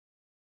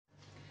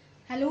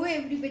Hello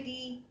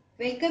everybody,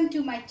 welcome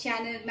to my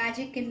channel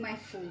Magic in My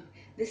Food.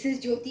 This is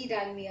Jyoti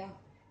Dalmia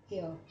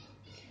here.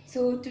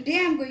 So today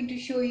I'm going to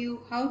show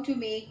you how to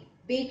make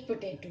baked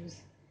potatoes.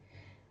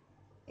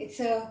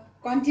 It's a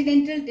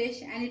continental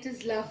dish and it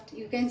is loved.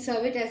 You can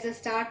serve it as a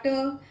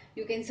starter,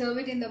 you can serve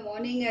it in the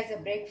morning as a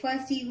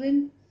breakfast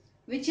even,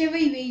 whichever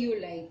way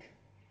you like.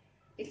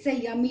 It's a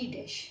yummy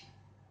dish.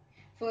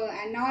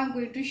 And now I'm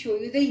going to show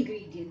you the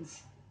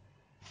ingredients.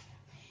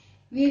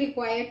 We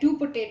require 2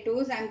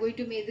 potatoes. I'm going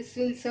to make this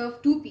will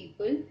serve 2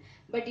 people,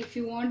 but if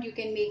you want you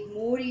can make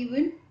more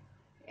even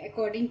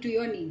according to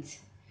your needs.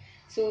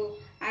 So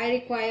I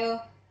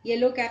require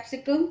yellow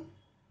capsicum,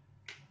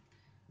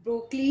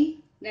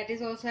 broccoli that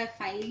is also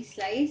finely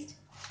sliced,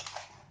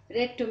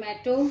 red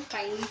tomato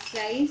finely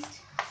sliced.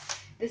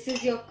 This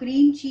is your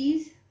cream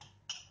cheese.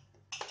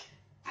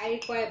 I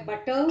require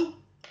butter,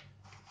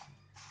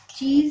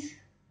 cheese,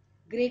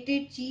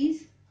 grated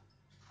cheese.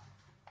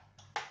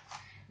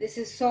 This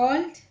is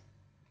salt.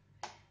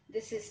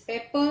 This is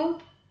pepper.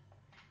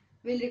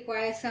 Will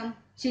require some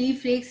chili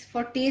flakes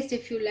for taste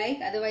if you like,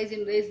 otherwise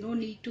there is no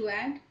need to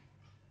add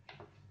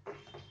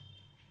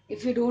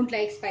if you don't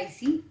like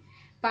spicy.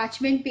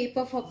 Parchment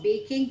paper for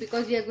baking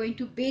because we are going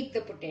to bake the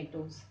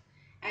potatoes,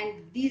 and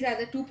these are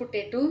the 2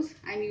 potatoes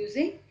I'm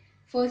using.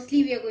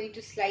 Firstly we are going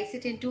to slice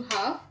it into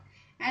half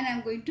and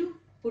I'm going to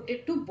put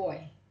it to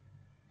boil.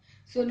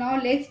 So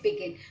now let's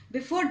begin.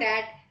 Before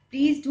that,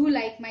 please do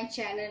like my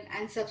channel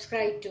and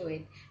subscribe to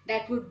it.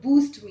 That would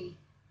boost me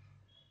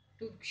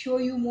to show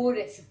you more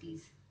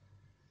recipes.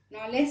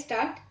 Now let's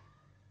start.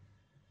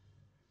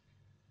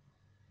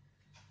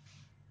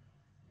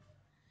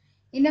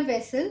 In a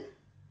vessel,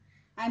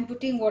 I am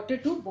putting water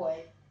to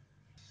boil.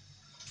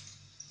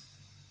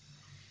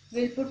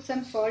 We'll put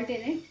some salt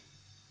in it.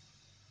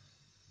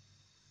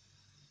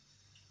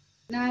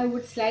 Now I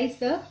would slice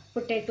the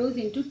potatoes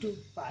into 2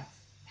 parts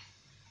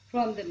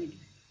from the middle.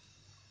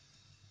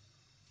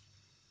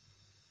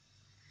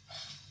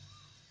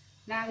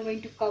 Now I'm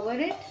going to cover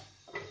it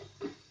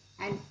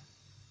and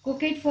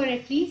cook it for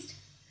at least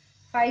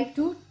 5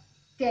 to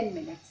 10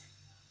 minutes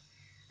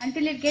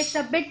until it gets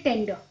a bit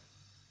tender.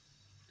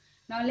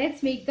 Now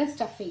let's make the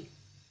stuffing.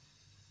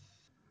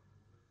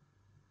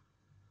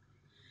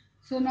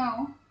 So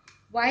now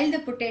while the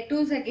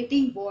potatoes are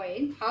getting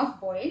boiled, half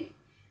boiled,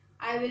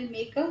 I will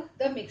make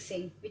the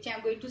mixing, which I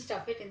am going to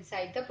stuff it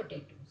inside the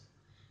potatoes.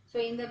 So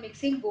in the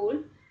mixing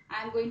bowl,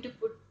 I am going to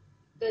put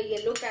the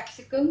yellow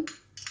capsicum,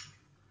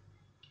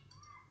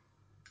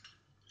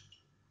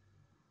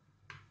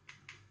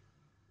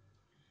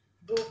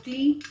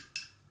 broccoli,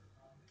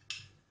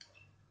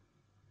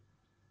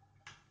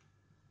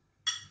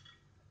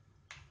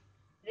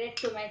 red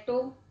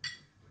tomato,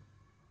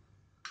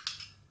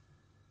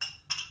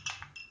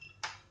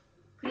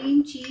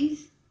 cream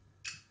cheese.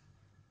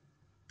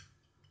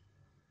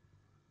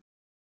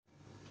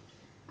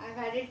 I've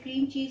added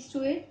cream cheese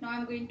to it. Now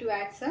I'm going to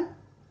add some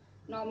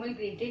normal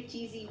grated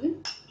cheese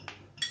even.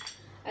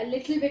 A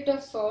little bit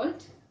of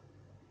salt,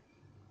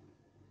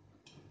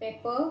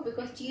 pepper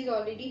because cheese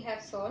already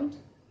has salt.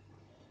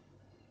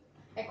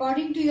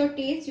 According to your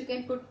taste you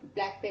can put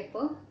black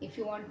pepper. If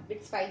you want a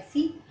bit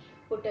spicy,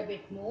 put a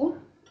bit more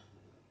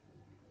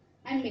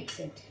and mix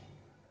it.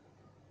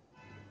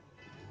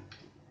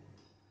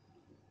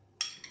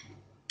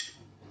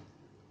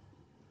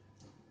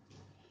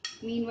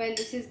 Meanwhile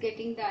this is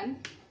getting done,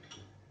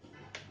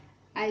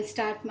 I'll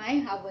start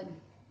my oven.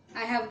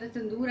 I have the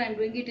tandoor, I'm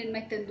doing it in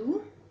my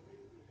tandoor.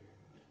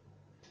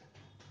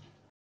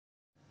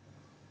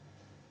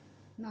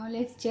 Now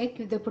let's check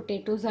if the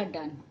potatoes are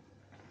done.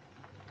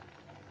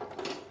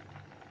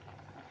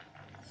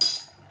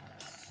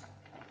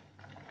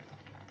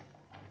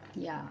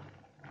 Yeah,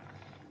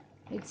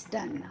 it's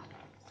done now.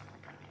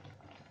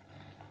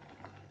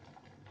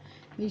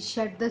 We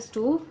shut the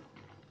stove.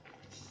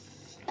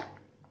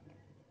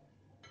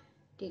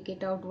 Take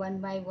it out one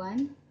by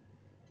one.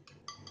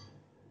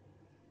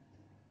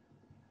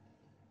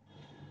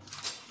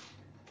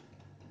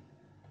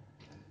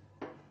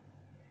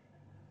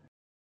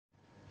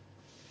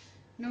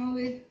 Now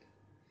we'll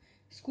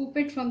scoop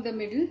it from the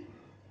middle.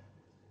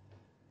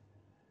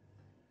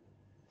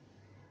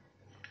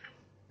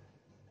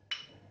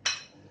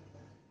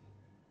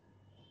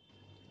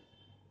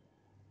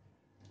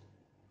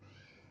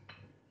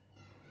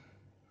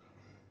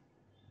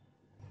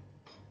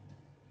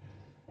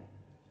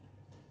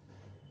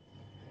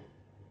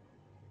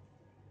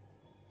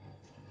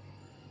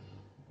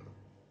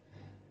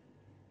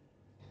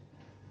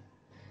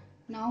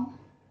 Now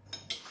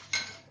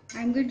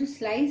I'm going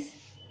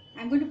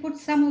to put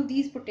some of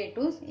these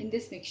potatoes in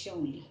this mixture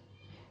only.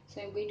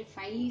 So I'm going to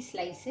finely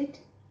slice it.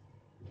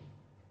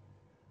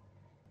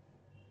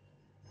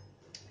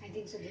 I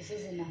think so this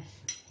is enough.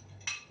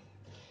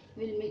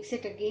 We'll mix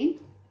it again.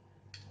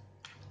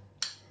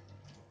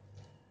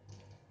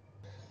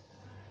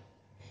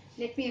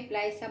 Let me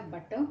apply some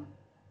butter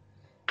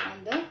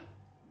on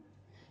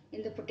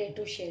in the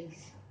potato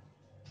shells.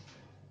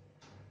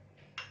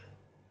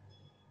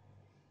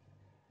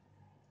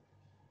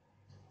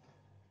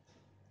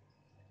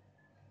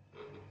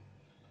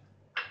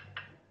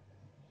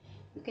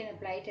 You can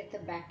apply it at the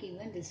back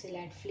even. This will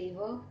add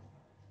flavor.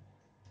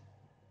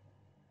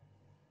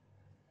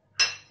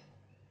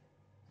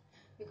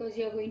 Because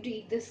you are going to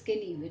eat the skin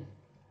even.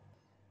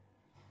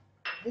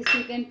 This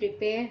you can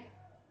prepare.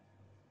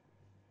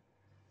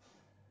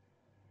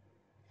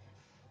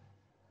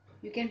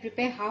 You can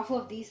prepare half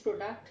of these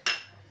products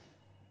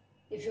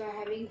if you are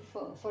having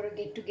for a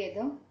get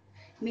together.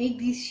 Make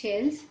these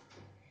shells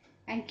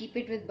and keep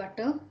it with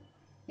butter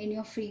in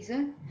your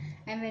freezer,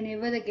 and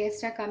whenever the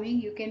guests are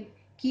coming, you can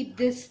keep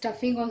this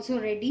stuffing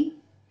also ready,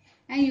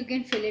 and you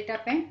can fill it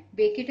up and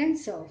bake it and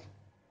serve.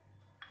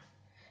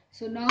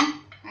 So now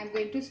I am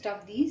going to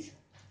stuff these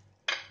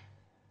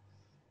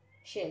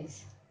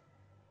shells,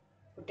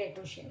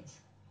 potato shells.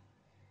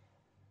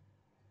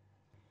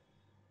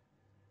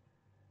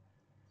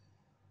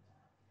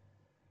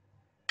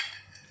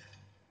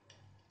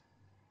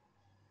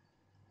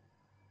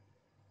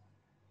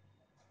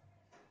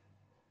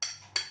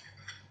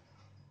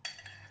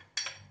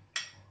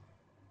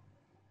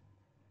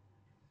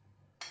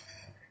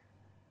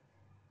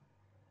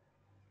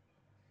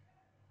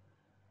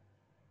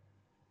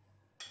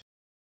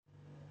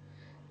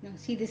 Now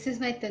see, this is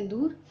my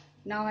tandoor.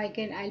 Now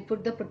I'll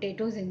put the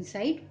potatoes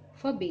inside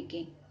for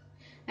baking,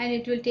 and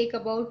it will take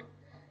about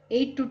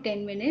 8 to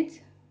 10 minutes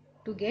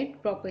to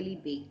get properly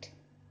baked.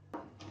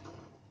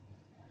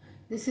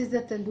 This is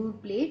the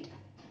tandoor plate.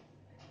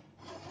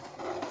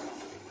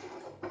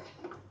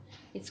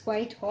 It's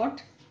quite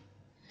hot.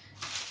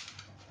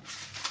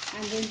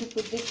 I'm going to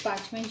put this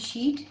parchment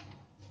sheet.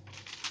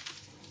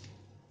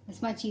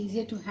 It's much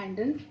easier to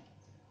handle.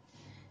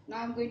 Now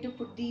I'm going to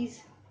put these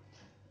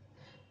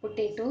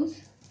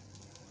potatoes.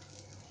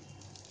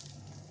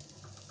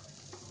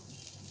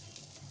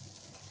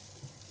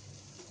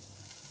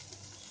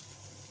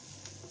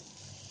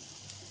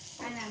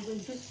 And I'm going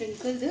to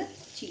sprinkle the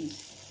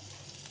cheese.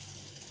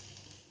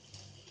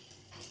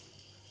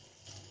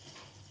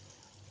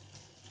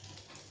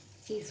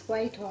 See, it's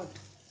quite hot.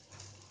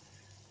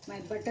 My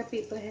butter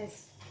paper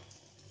has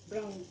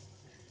browned.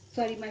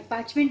 Sorry, my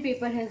parchment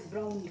paper has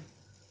browned.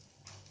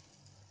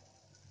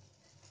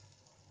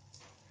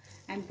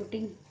 I'm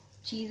putting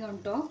cheese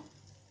on top.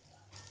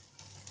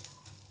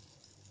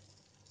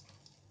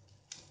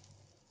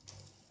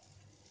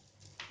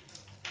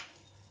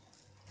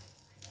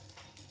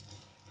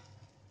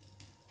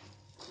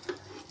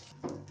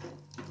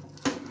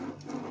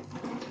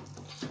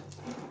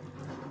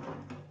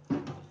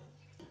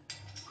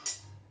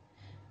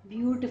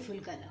 Beautiful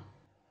color.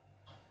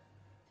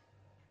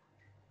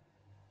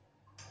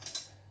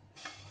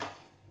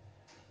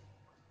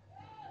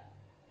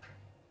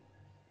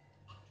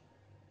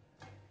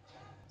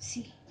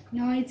 See,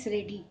 now it's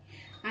ready.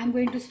 I'm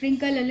going to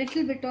sprinkle a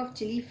little bit of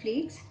chili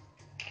flakes.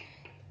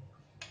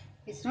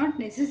 It's not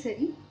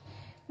necessary,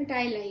 but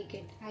I like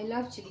it. I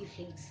love chili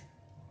flakes.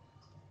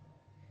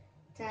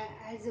 It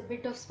adds a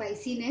bit of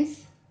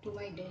spiciness to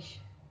my dish.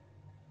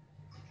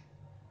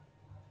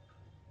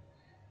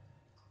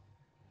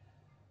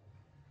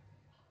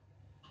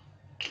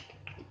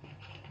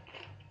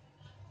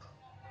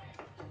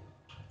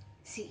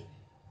 See,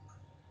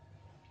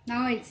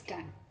 now it's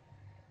done.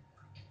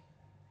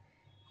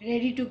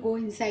 Ready to go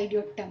inside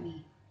your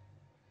tummy.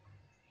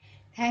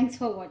 Thanks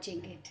for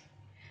watching it.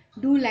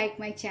 Do like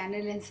my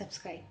channel and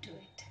subscribe to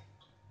it.